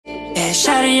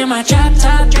shawty in my drop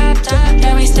top.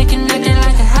 Got me sticking acting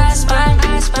like a hot spot.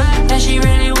 That she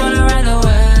really wanna ride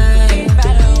away.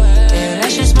 Yeah,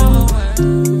 let's just move away.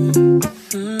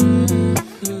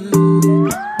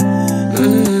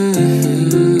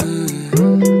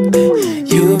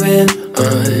 You've been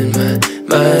on my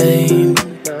mind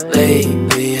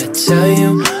lately, I tell you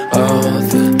all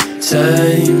the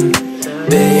time,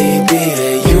 baby,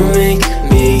 that you make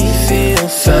me feel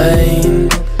fine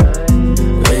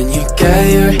when you got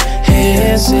your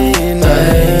hands in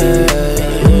mine.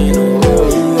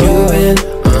 You've been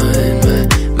on my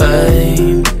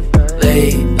mind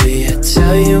lately, I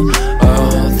tell you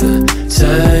all the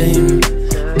time,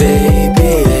 baby,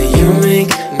 that you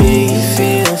make me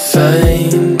feel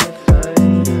fine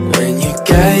when you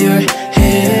got your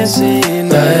hands in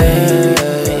mine.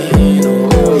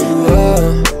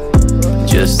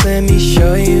 Just let me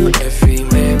show you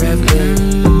everywhere I've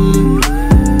been.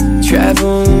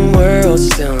 Travel the world,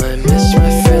 still I miss my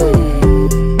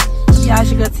friend. Yeah, it's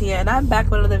your girl Tia, and I'm back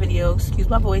with another video. Excuse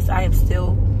my voice, I am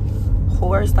still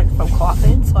hoarse, like from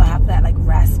coughing, so I have that like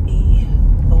raspy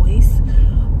voice.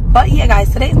 But yeah,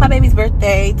 guys, today is my baby's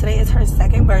birthday. Today is her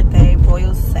second birthday,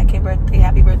 Royal's second birthday.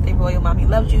 Happy birthday, Royal. Mommy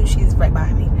loves you. She's right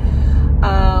behind me.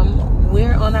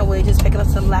 We're on our way, just picking up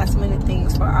some last minute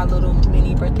things for our little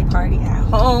mini birthday party at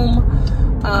home.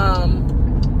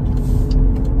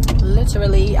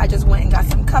 Literally, I just went and got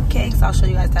some cupcakes. I'll show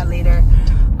you guys that later.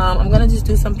 I'm gonna just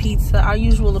do some pizza, our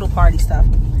usual little party stuff.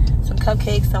 Some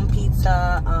cupcakes, some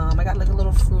pizza. I got like a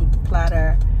little fruit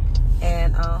platter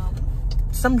and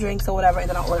some drinks or whatever, and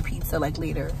then I'll order pizza like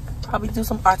later. Probably do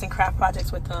some arts and craft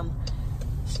projects with them.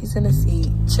 She's in the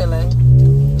seat chilling.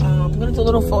 I'm gonna do a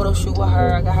little photo shoot with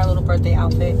her. I got her little birthday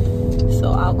outfit,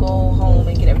 so I'll go home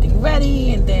and get everything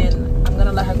ready, and then I'm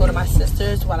gonna let her go to my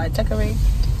sister's while I decorate,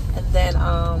 and then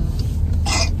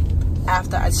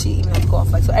after she even has to go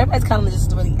off, like, so everybody's kind of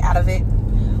just really out of it,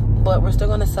 but we're still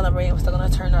gonna celebrate. We're still gonna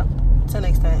turn up to an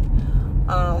extent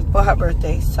for her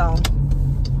birthday. So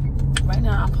right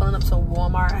now I'm pulling up to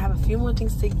Walmart. I have a few more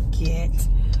things to get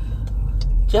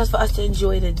just for us to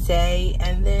enjoy the day,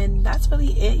 and then that's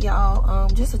really it, y'all.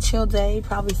 Just a chill day,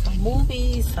 probably some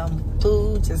movies, some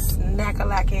food, just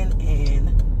snack-a-lacking,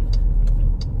 and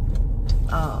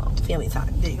family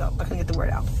time. There you go. I couldn't get the word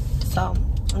out. So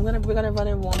we're gonna run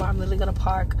in Walmart. I'm literally gonna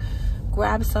park,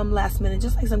 grab some last minute,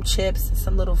 just like some chips,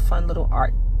 some little fun little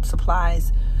art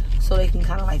supplies, so they can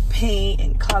kind of like paint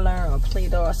and color or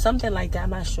Play-Doh or something like that. I'm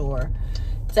not sure.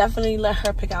 Definitely let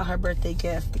her pick out her birthday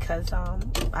gift, because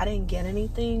I didn't get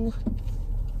anything.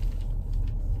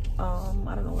 I don't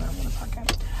know where I'm gonna park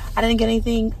at. I didn't get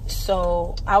anything,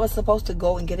 so I was supposed to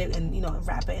go and get it and, you know,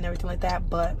 wrap it and everything like that,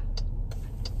 but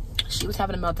she was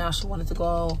having a meltdown. She wanted to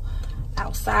go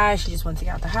outside. She just wanted to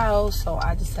get out the house, so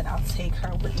I just said I'll take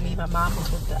her with me. My mom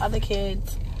was with the other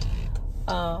kids.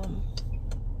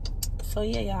 So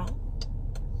yeah, y'all,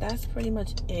 that's pretty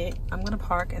much it. I'm gonna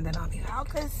park, and then I'll be, y'all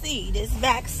can see this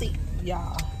back seat,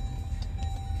 y'all.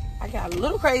 I got a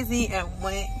little crazy and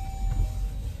went,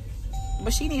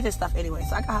 but she needed stuff anyway,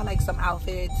 so I got her like some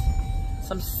outfits,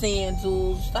 some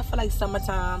sandals, stuff for like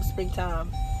summertime,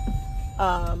 springtime.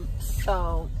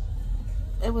 So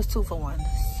it was 2 for 1.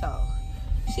 So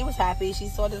she was happy. She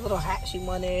saw this little hat she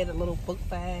wanted, a little book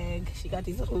bag. She got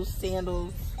these little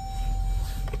sandals,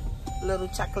 little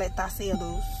chocolate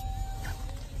sandals.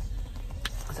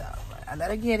 So I let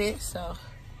her get it. So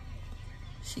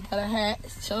she got a hat.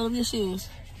 Show them your shoes.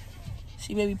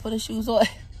 She made me put her shoes on.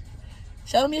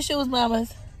 Show them your shoes,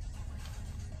 mamas.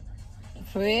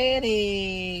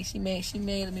 Pretty. She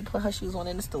made me put her shoes on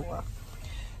in the store.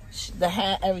 The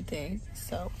hat, everything.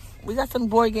 So we got some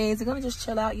board games. We're gonna just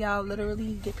chill out, y'all.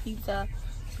 Literally get pizza,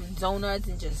 some donuts,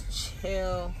 and just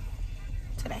chill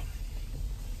today.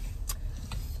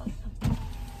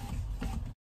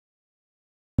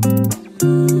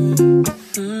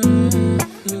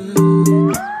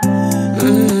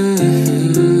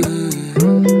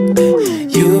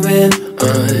 You've been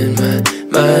on my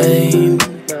mind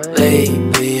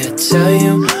lately, I tell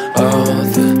you all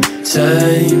the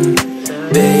time,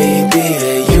 baby,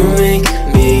 that you make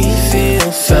me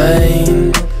feel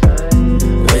fine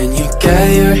when you got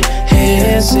your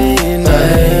hands in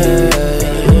mine.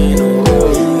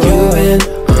 You've been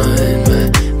on my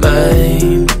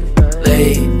mind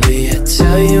lately, I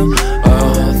tell you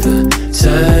all the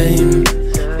time,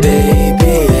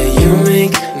 baby, that you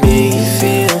make me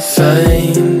feel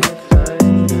fine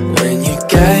when you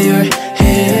got your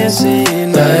hands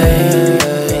in mine.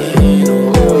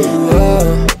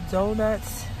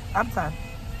 Donuts. I'm done.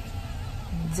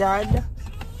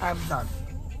 I'm done.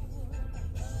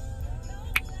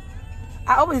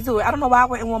 I always do it. I don't know why I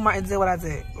went in Walmart and did what I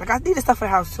did. Like, I needed stuff for the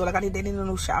house too. Like, they needed a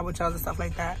new shower gels and stuff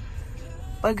like that.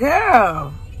 But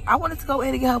girl, I wanted to go in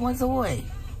and get her one toy.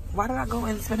 Why did I go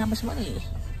in and spend how much money?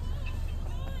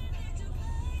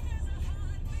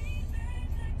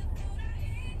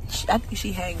 I think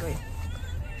she hangry.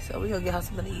 So we're gonna get her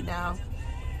something to eat now.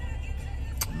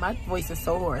 My voice is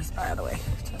so hoarse, by the way.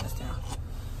 Turn this down.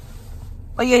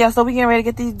 But yeah, so we getting ready to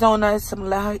get these donuts. I'm gonna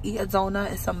let her eat a donut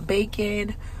and some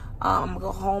bacon. I'm gonna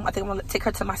go home. I think I'm gonna take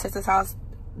her to my sister's house.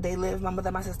 They live, my mother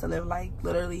and my sister live like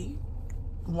literally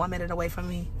 1 minute away from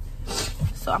me.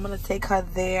 So I'm gonna take her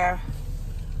there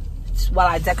while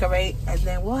I decorate, and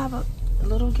then we'll have a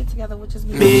little get together, which is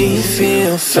me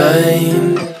feel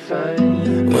fine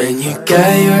when you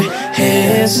got your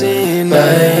hands in mine.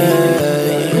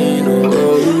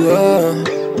 Oh, oh.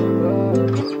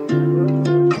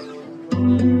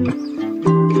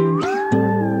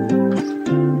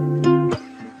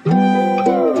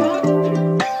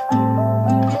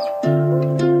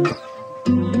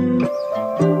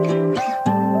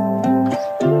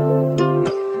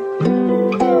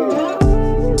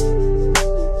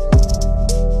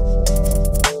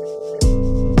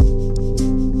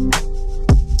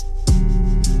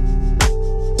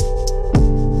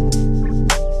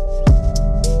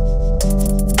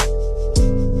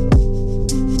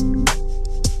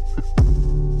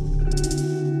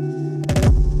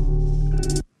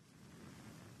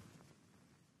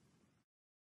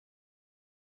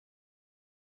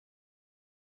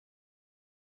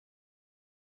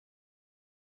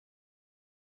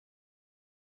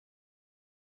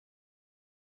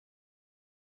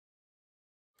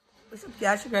 What's up,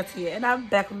 y'all? It's your girl Tia, and I'm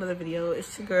back with another video.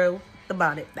 It's your girl, the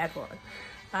bonnet, back on.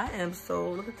 I am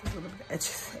so, look at this little bit of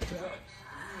edges.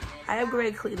 I am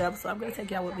going to clean up, so I'm going to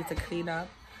take y'all with me to clean up.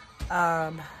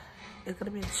 It's going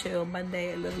to be a chill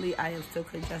Monday, and literally I am still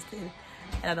congested.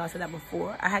 And I know I said that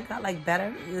before. I had got like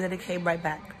better, and then it came right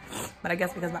back. But I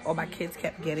guess because all my kids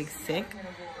kept getting sick.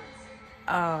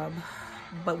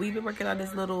 But we've been working on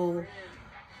this little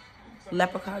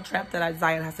leprechaun trap that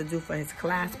Zion has to do for his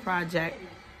class project,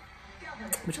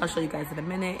 which I'll show you guys in a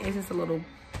minute. It's just a little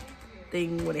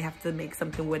thing where they have to make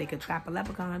something where they can trap a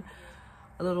leprechaun,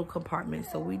 a little compartment.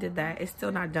 So we did that. It's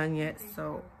still not done yet,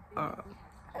 so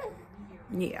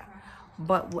yeah,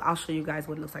 but I'll show you guys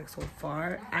what it looks like so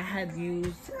far.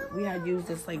 We had used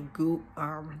this like goo,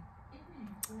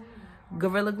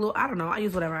 Gorilla Glue. I don't know, I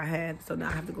used whatever I had, so now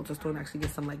I have to go to the store and actually get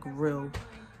some like real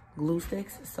glue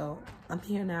sticks. So I'm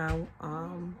here now.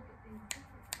 I'm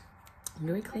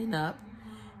very clean up.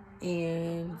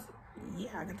 And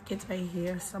yeah, I got the kids right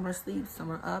here. Some are asleep,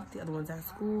 some are up. The other one's at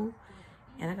school.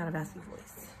 And I got a raspy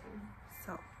voice.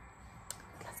 So,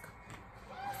 let's go.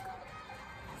 Let's go.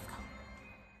 Let's go.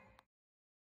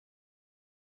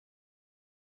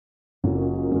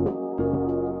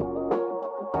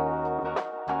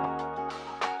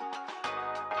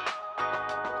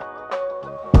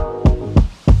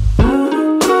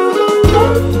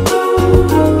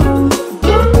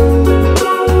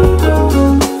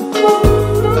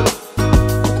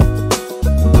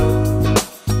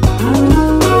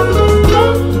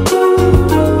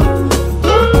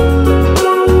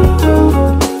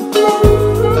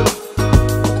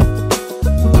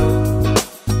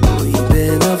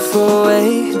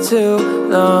 Too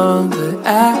long, but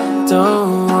I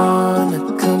don't wanna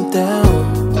come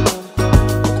down.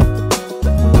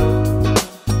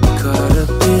 Caught up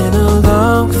in a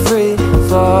long free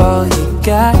fall, you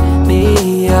got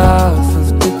me off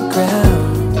of the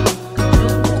ground.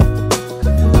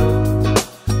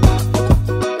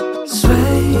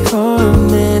 Sway for a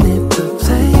minute, but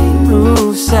play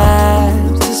move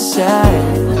side to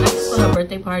side. Her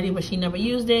birthday party, but she never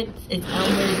used it. It's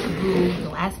Elmer's Glue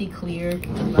Glassy Clear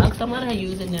Box. I'm gonna let her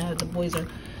use it now that the boys are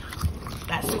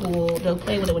at school. They'll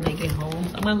play with it when they get home.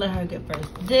 So I'm gonna let her get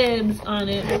first dibs on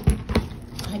it.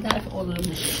 I got it for all of them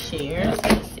to share. So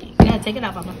let's see. Yeah, take it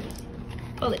out, Mama.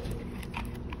 Pull it.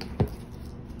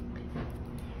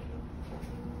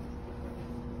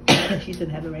 She's in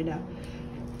heaven right now.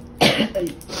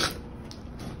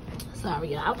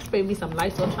 Sorry, y'all. I'll spray me some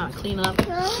Lysol. I'm trying to clean up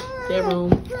their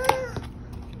room.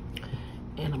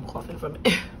 And I'm coughing from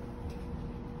it.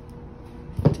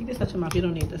 Take this out your mouth. You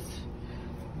don't need this.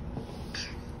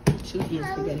 She was eating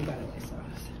spaghetti, by the way. So.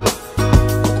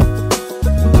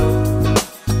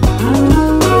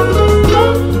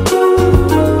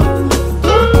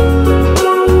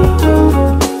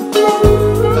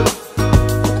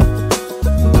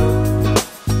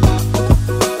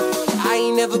 I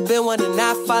ain't never been one to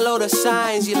not follow the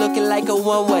signs. You're looking like a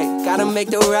one-way. Gotta make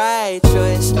the right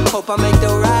choice. Hope I make the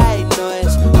right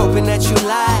noise. Hoping that you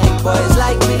like boys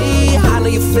like me. I know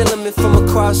you're feeling me from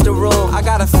across the room. I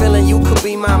got a feeling you could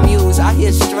be my muse. I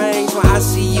hear strange when I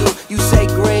see you. You say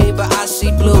green, but I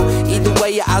see blue. Either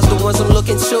way, your eyes the ones I'm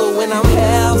looking to. When I'm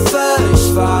head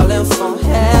first, falling from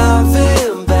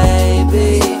heaven,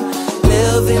 baby.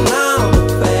 Living on the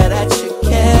prayer that you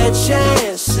catch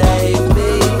and save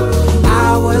me.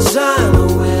 I was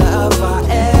unaware of our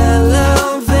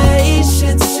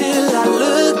elevation till I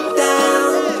looked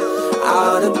down.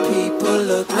 All the people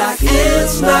look like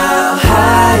it's Mile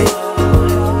High.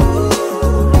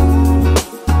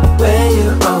 When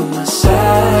you're on my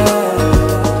side,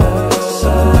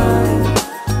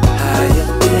 high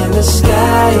up in the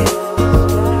sky,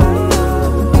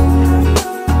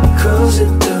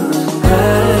 cruising through the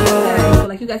night. So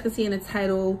like you guys can see in the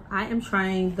title, I am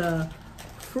trying the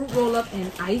fruit roll up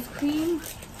and ice cream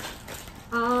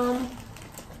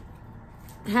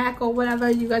hack or whatever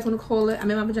you guys want to call it.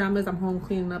 I'm in my pajamas, I'm home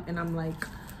cleaning up, and I'm like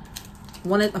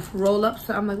wanted a roll up,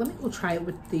 so I'm like, let me go try it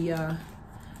with the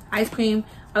ice cream.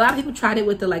 A lot of people tried it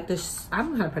with the like this, I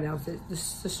don't know how to pronounce it, the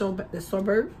sherbet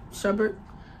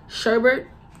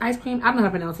ice cream. I don't know how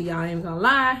to pronounce it, y'all. I ain't gonna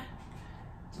lie,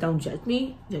 don't judge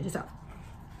me, judge yourself.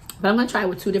 But I'm gonna try it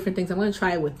with two different things. I'm gonna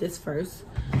try it with this first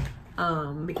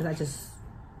because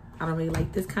I don't really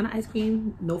like this kind of ice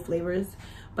cream, no flavors,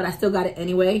 but I still got it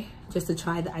anyway just to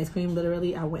try the ice cream.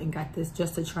 Literally, I went and got this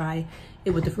just to try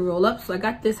it with the fruit roll up. So I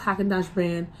got this Haagen-Dazs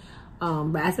brand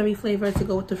raspberry flavor to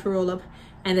go with the fruit roll up,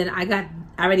 and then I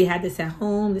already had this at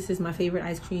home. This is my favorite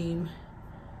ice cream,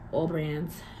 all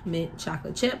brands, mint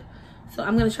chocolate chip. So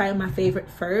I'm gonna try my favorite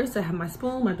first. I have my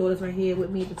spoon. My daughter's right here with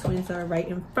me. The twins are right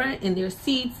in front in their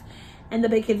seats, and the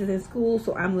big kids is in school.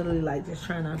 So I'm literally like just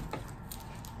trying to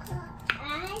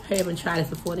hurry up and try this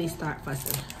before they start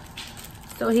fussing.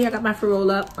 So here I got my fruit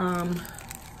roll up.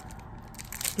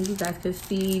 As you guys can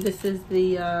see, this is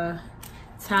the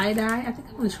tie-dye. I think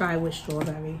I'm gonna try with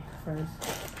strawberry first.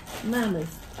 Mamas,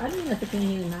 I didn't have to put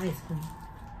in an ice cream.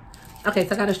 Okay,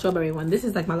 so I got a strawberry one. This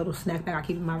is like my little snack bag I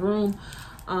keep in my room.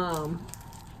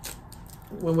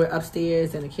 When we're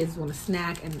upstairs and the kids want to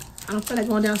snack and I don't feel like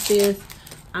going downstairs,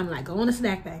 I'm like, go in the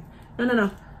snack bag.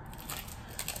 No.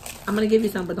 I'm gonna give you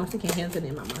some, but don't stick your hands in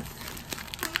it, mama.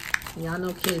 Y'all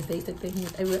know kids, they stick their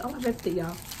hands everywhere. Oh, I ripped it,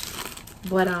 y'all.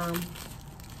 But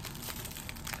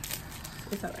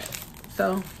it's alright.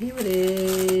 So here it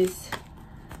is.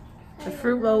 The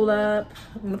fruit roll up.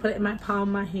 I'm gonna put it in my palm of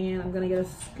my hand. I'm gonna get a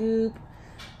scoop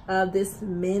of this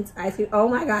mint ice cream. Oh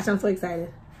my gosh, I'm so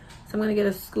excited. So I'm gonna get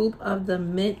a scoop of the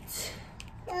mint.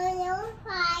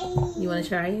 You wanna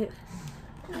try it?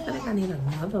 I feel like I need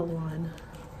another one.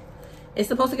 It's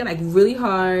supposed to get like really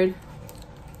hard.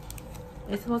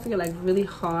 It's supposed to get like really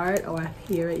hard. Oh, I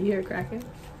hear it. You hear it cracking?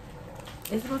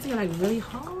 It's supposed to get like really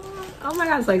hard. Oh my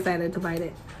god, I'm so excited to bite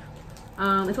it.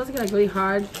 It's supposed to get like really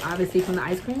hard, obviously from the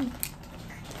ice cream.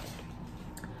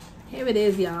 Here it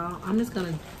is, y'all. I'm just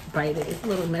gonna bite it. It's a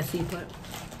little messy, but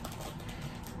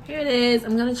here it is.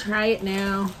 I'm gonna try it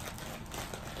now.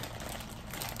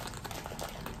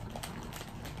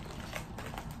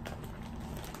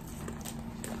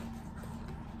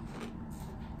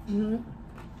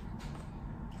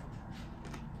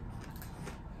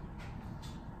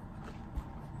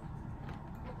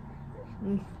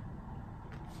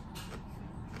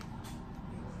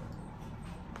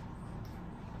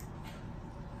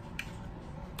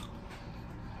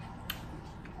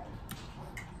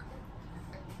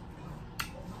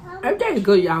 Everything's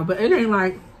good, y'all, but it ain't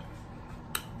like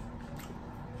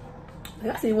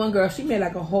I see one girl, she made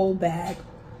like a whole bag.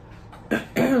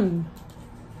 I'm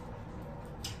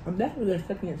definitely gonna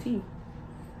suck in your teeth.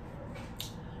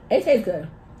 It tastes good.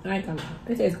 I ain't gonna lie.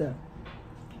 It tastes good.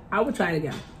 I would try it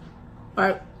again.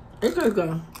 But it tastes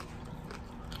good.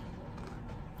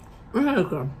 It tastes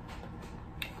good.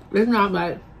 It's not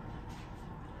like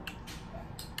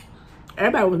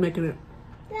everybody was making it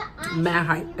mad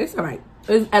hype. It's alright.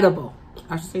 It's edible.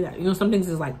 I should say that. You know, some things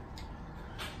is like,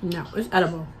 no, it's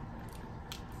edible.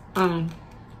 I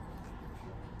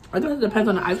guess it depends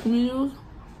on the ice cream you use.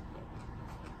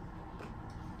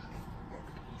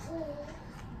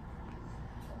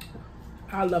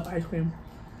 I love ice cream.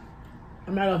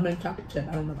 I'm not a mint chocolate chip.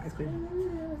 I don't love ice cream.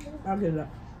 I'll give it up.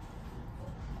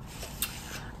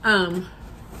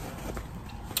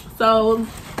 So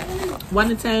 1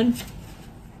 to 10,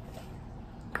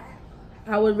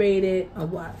 I would rate it a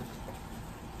what?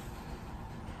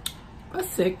 A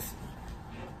 6.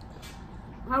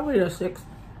 I would rate it a 6.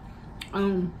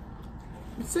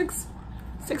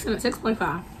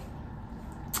 6.5.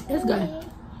 It's good.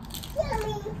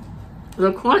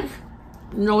 The crunch,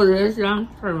 you know what it is, y'all?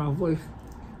 Sorry, my voice.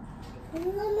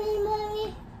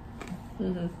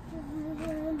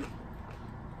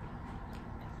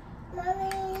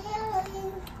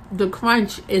 The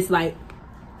crunch is like,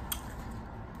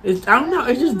 I don't know,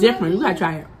 it's just different. You gotta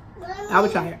try it. I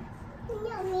would try it.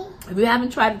 If you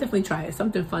haven't tried it, definitely try it. It's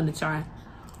something fun to try.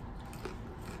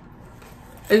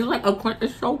 It's like a crunch.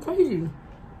 It's so crazy.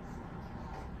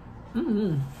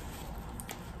 I'm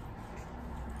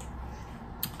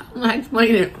not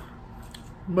explaining it,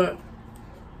 but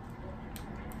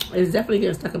it's definitely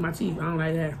getting stuck in my teeth. I don't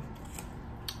like that,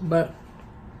 but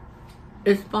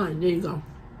it's fun. There you go.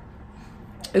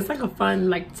 It's like a fun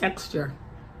like texture.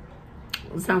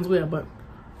 It sounds weird, but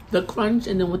the crunch,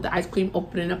 and then with the ice cream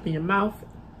opening up in your mouth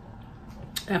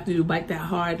after you bite that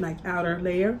hard like outer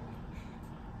layer,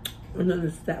 and then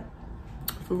it's that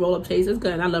for roll-up taste. It's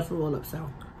good. I love for roll-up, so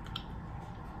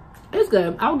it's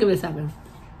good. I would give it a 7.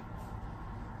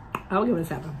 I would give it a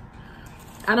 7.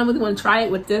 I don't really want to try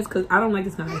it with this because I don't like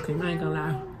this kind of ice cream. I ain't gonna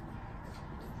lie.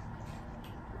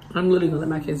 I'm literally gonna let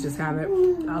my kids just have it.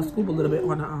 I'll scoop a little bit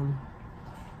on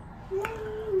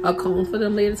a cone for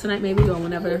them later tonight, maybe, or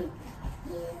whenever,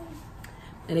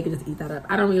 and they can just eat that up.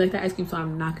 I don't really like that ice cream, so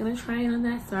I'm not gonna try it on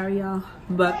that. Sorry, y'all,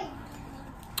 but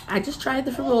I just tried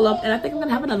the fruit roll up, and I think I'm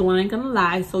gonna have another one. I ain't gonna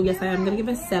lie. So yes, I am gonna give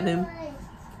it 7,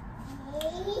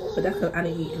 but that's because I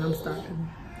didn't eat and I'm starving.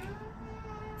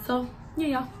 So yeah,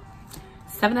 y'all,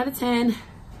 7 out of 10.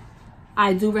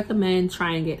 I do recommend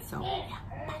trying it. So yeah.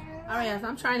 All right, so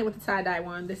I'm trying it with the tie-dye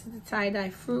one. This is the tie-dye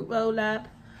fruit roll up,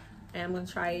 and I'm gonna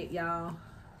try it, y'all,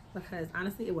 because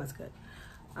honestly it was good.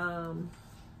 And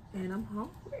I'm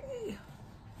hungry,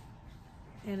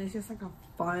 and it's just like a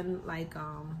fun, like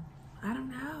I don't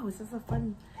know, it's just a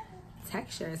fun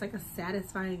texture. It's like a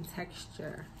satisfying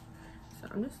texture. So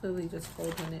I'm just literally just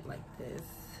folding it like this,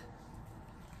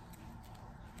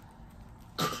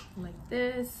 like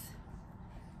this.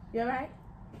 You all right?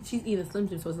 She's eating Slim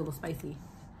Jim, so it's a little spicy,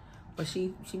 but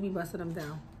she be busting them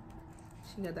down.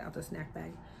 She got that out the snack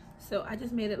bag. So I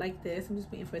just made it like this. I'm just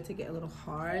waiting for it to get a little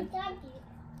hard.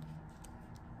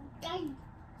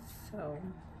 So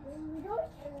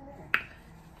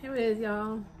here it is,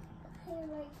 y'all.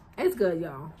 It's good,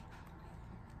 y'all.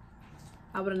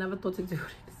 I would have never thought to do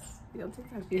this. You know,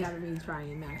 TikTok be having me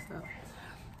trying math stuff.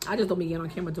 I just don't be getting on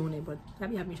camera doing it, but that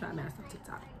be having me try math stuff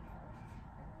TikTok.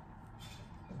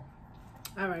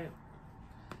 All right.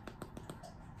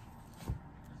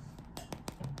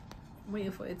 I'm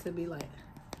waiting for it to be like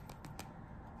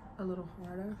a little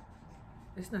harder.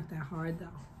 It's not that hard though.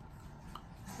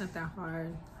 It's not that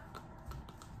hard.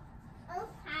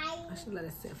 I should let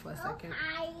it sit for a second.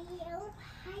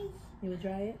 You wanna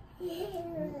try it?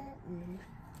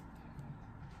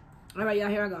 All right, y'all,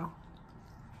 here I go.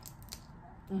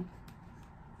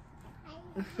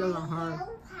 It's still not hard.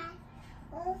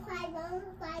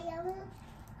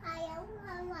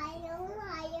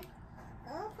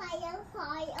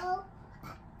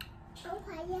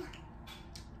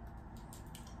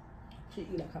 She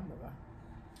eat a hamburger.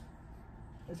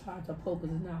 It's hard to pull, but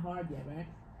it's not hard yet, right?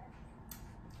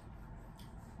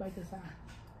 Bite this out.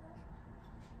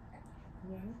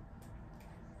 Yeah.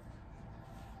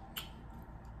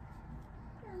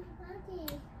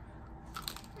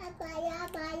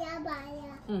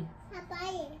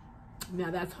 Now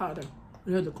that's harder.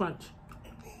 Here's the crunch.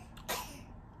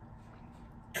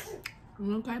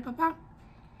 Okay, Papa?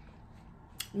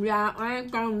 Yeah, I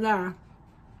ain't gonna lie.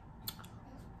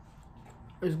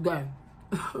 It's good.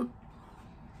 I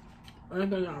ain't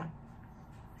gonna lie.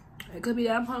 It could be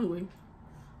that I'm hungry.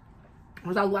 I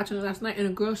was watching it last night, and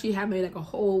a girl, she had made like a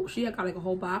whole, she had got like a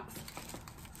whole box.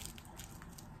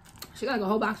 She got like a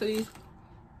whole box of these,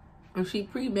 and she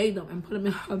pre-made them and put them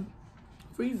in her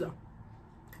freezer.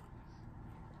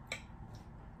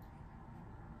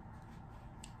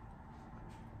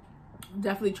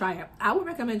 Definitely try it. I would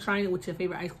recommend trying it with your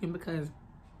favorite ice cream because,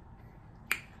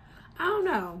 I don't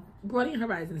know, broaden your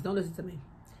horizons. Don't listen to me.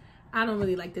 I don't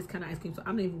really like this kind of ice cream, so I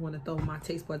don't even want to throw my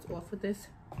taste buds off with this.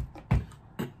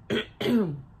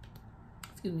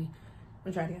 Excuse me. I'm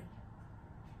gonna try it again.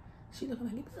 She looking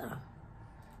like pizza.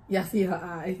 Y'all see her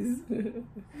eyes.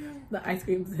 The ice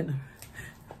cream's in her.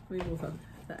 Let me move her.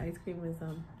 The ice cream is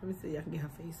let me see if I can get her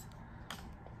face.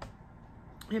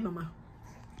 Hey mama.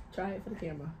 Try it for the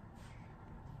camera.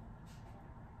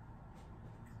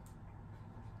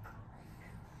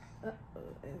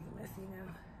 Uh-oh, it's messy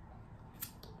now.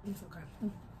 It's okay.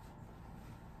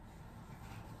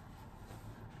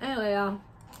 Anyway, y'all.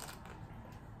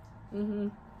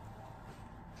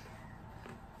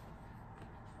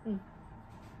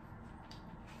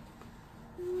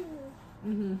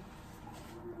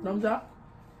 Thumbs up?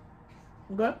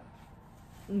 Good?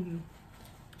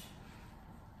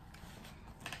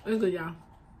 It's good, y'all.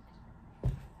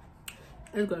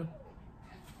 It's good.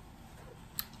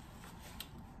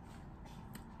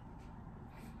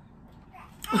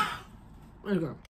 There you go.